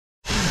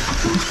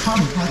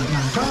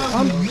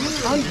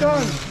I'm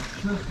done.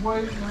 Just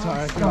wait.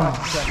 Sorry, give me a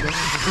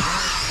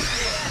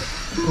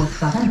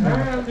second.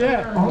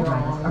 Yeah. All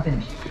drivers are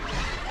finished.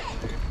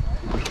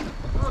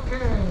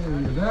 Okay,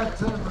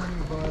 that's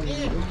everybody. Yeah,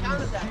 you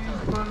counted that.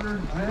 Cheeseburger,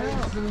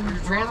 Jason, Your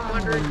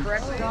transponder Brian,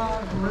 correctly?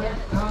 Scott, Rick,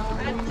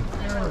 Tommy,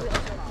 Eric.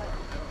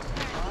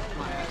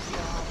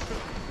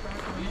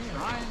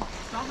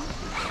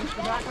 It's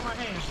the back of my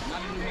hand.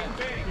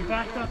 You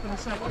backed up in a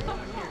second.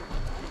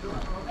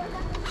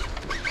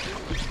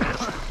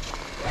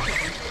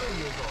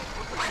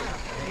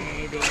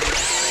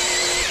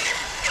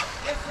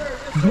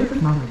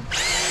 David Mullen.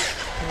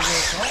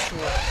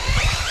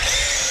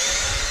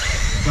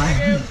 Brian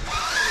Heath.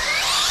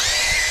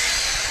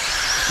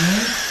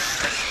 And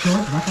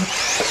George Russell.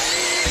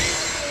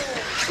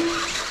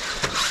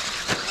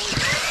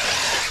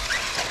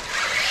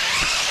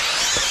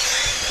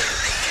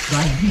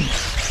 Brian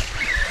Heath.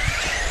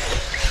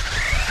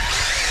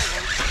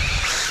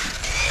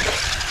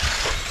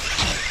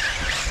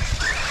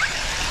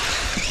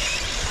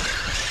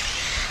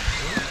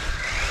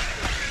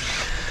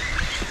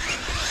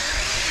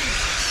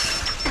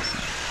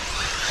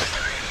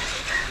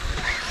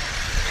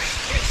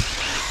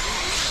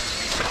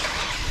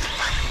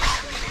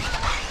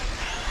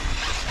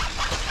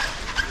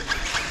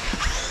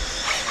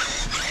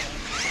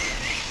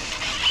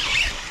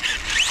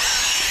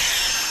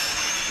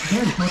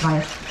 There is no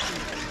bias.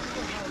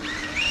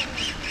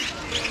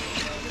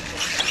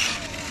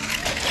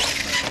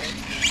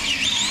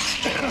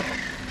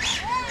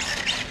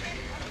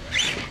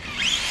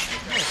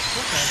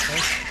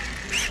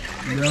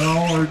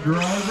 Y'all are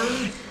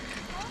drivers.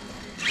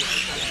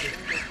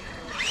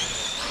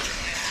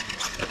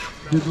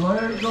 Did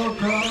Larry go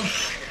across?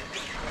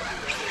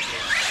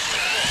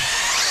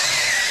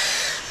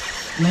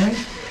 Larry?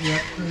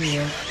 Yep, there he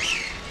is.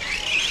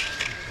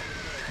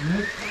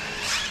 Nick?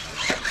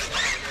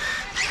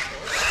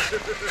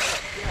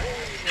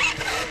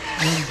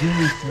 And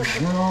Jason.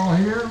 We're all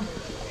here?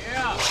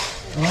 Yeah.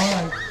 All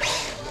right.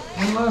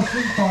 In less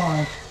than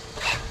 5.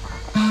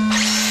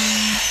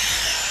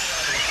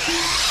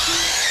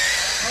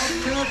 Up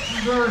next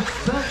is our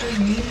second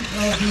heat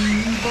of the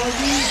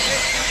EBuggy.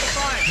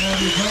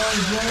 Happy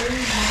cars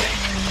ready.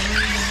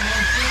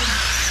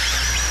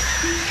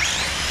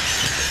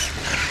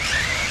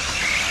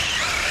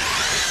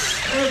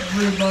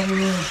 Everybody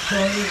is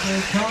started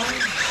their time.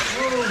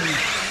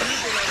 Whoa.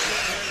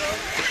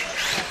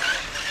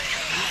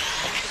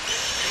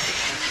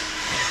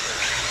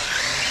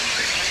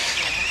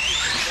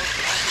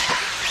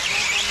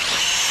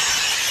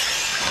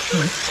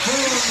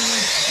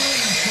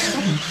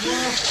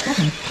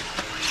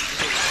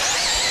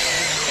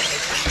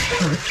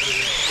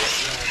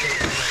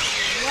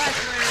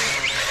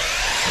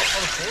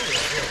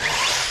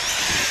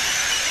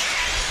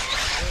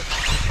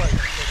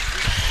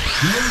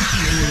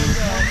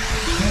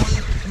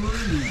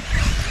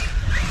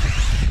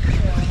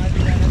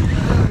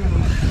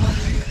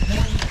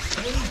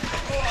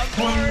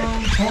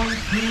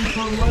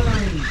 For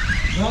Larry,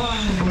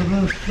 Brian with a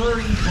 30.3,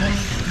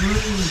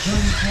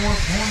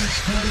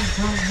 34.7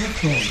 for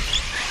Mitchell.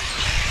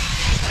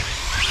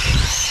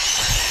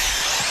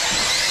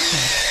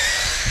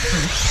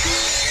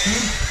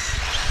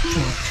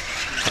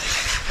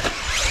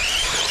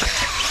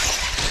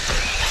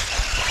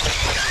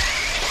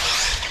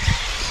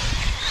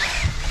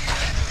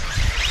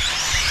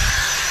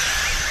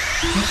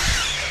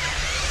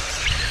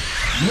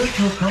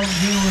 Mitchell comes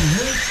in with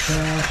his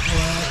fast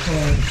lap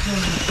of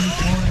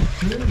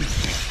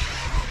 32.2.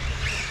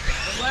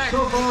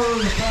 So far,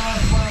 the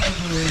fast lap of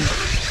the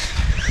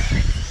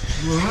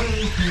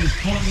race is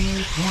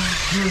 28.3.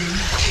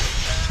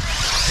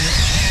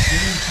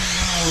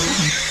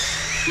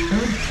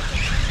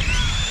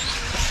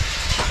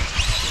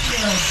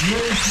 Yeah,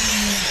 Jason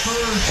in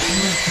first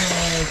with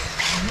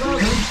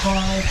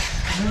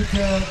 11.5. Look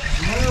at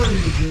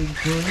Larry's in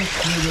first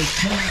with a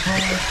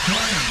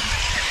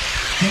 10.5.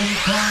 10-5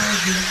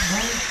 is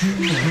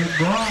 19 for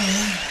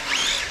Brian.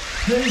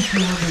 Jason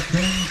with a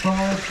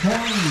 10-5-20.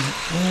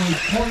 Only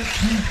 0.2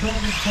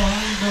 seconds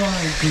behind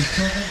Brian for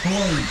second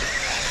place.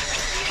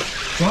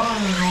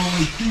 Brian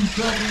only 2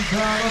 seconds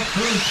out of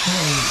first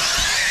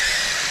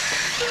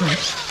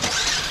place.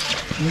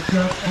 It's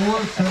at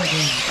 4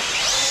 seconds.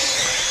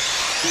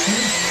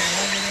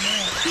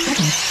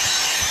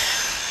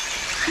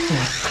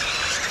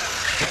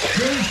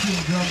 Jason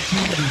jumps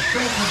into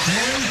second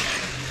place.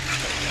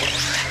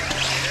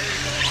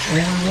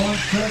 Only 1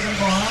 second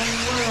behind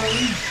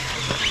Larry.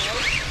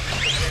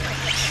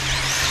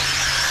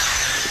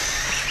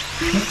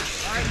 All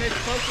right, Mitch,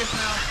 focus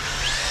now.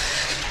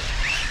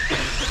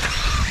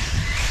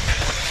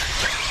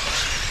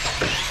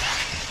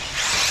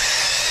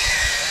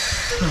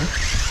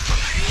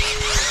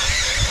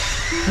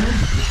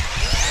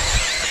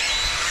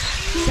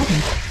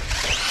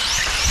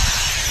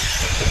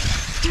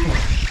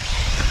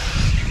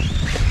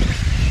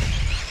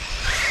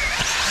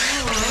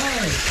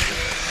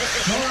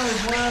 Five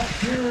laps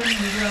here,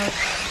 you got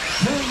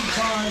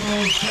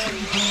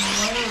 10.507 from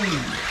Larry.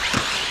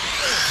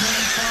 10.5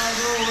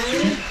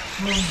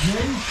 from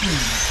Jason.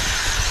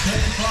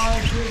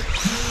 10-5-15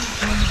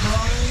 from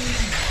Brian.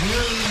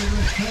 Gary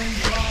with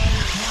 10-5-26.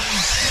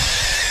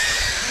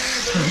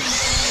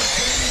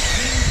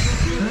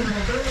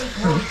 Very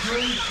close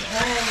race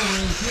all the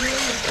way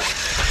through.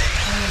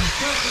 And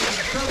second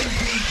at 17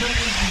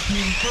 seconds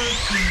between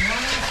first and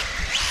last.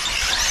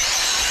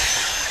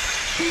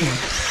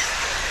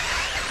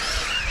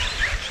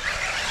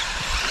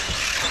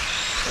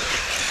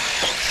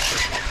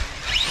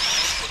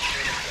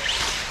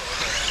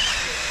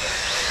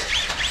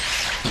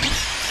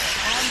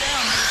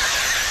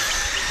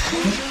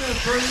 Minute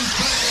 30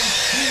 seconds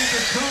to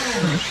the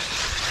cone.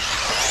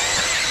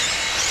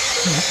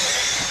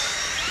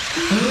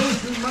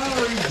 Jason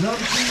Maury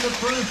jumps into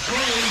first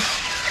place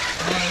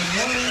by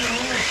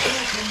 1.5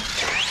 seconds.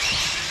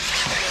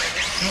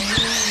 Coming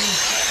in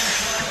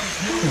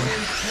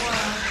with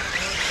fast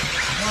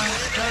lap,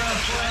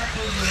 fast lap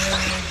of the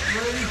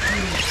race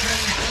is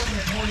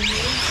 27.28,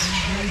 and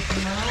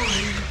Jason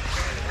Maury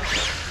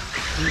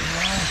is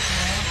last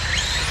lap.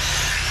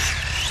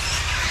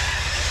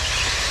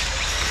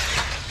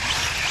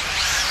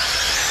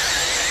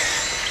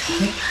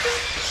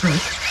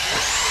 First.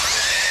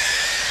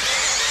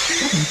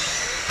 Second.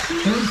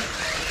 Third.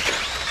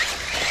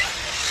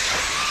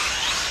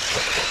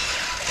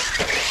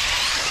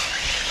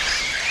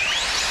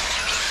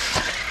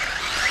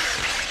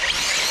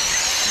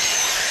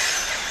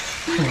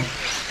 Fourth.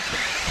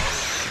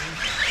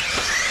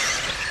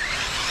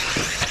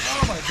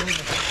 Oh my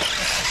goodness.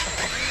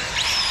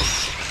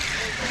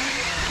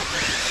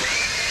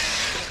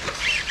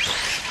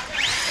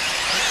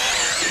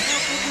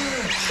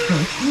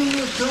 Here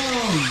it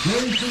goes.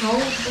 Jason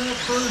holds that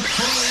first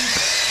place.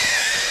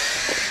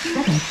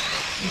 Second.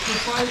 It's a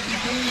fight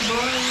between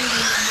Brian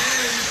and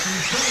Mary for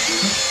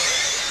second.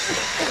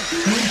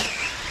 Third.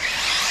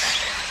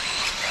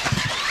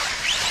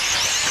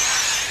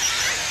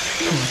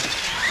 Fourth.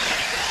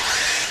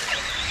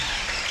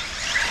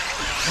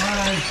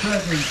 5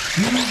 seconds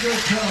to the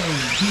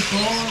cone. Keep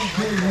on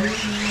to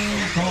waiting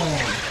and call.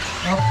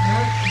 Up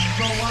next is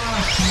the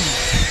last one.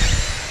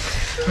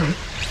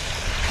 First.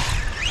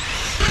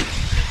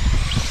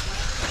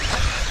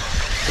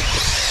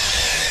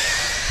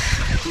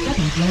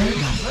 Second, Larry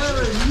Young.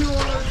 Larry, you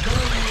are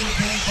done with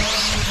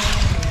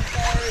 10-5.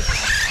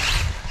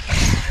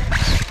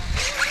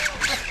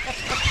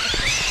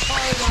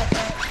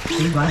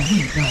 Three by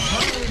Heat Young.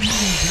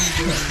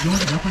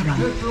 George Russell Young.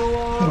 Just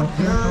along, Fourth,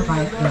 Jennifer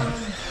by carrying it Young. on.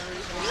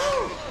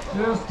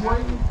 Just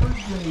waiting for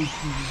Jason.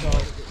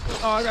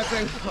 Oh, I got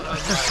things.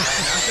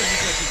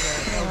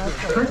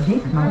 First,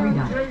 Jason Maury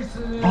Young.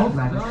 Jason is All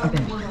drivers done are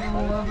finished. with an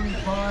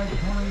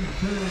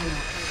 11.522.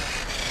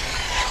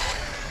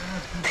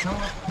 That's the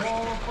top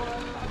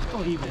qualifier.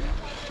 Still even.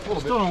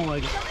 Still don't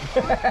like it.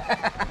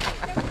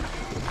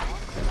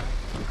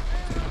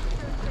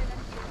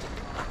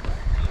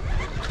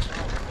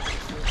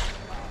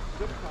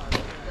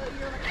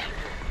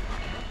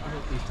 I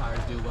hope these tires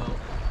do well.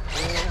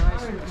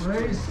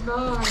 Race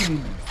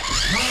 9.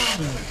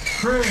 Thomas,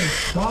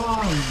 Chris,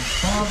 Bob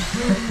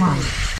Chris Klein. Jr.,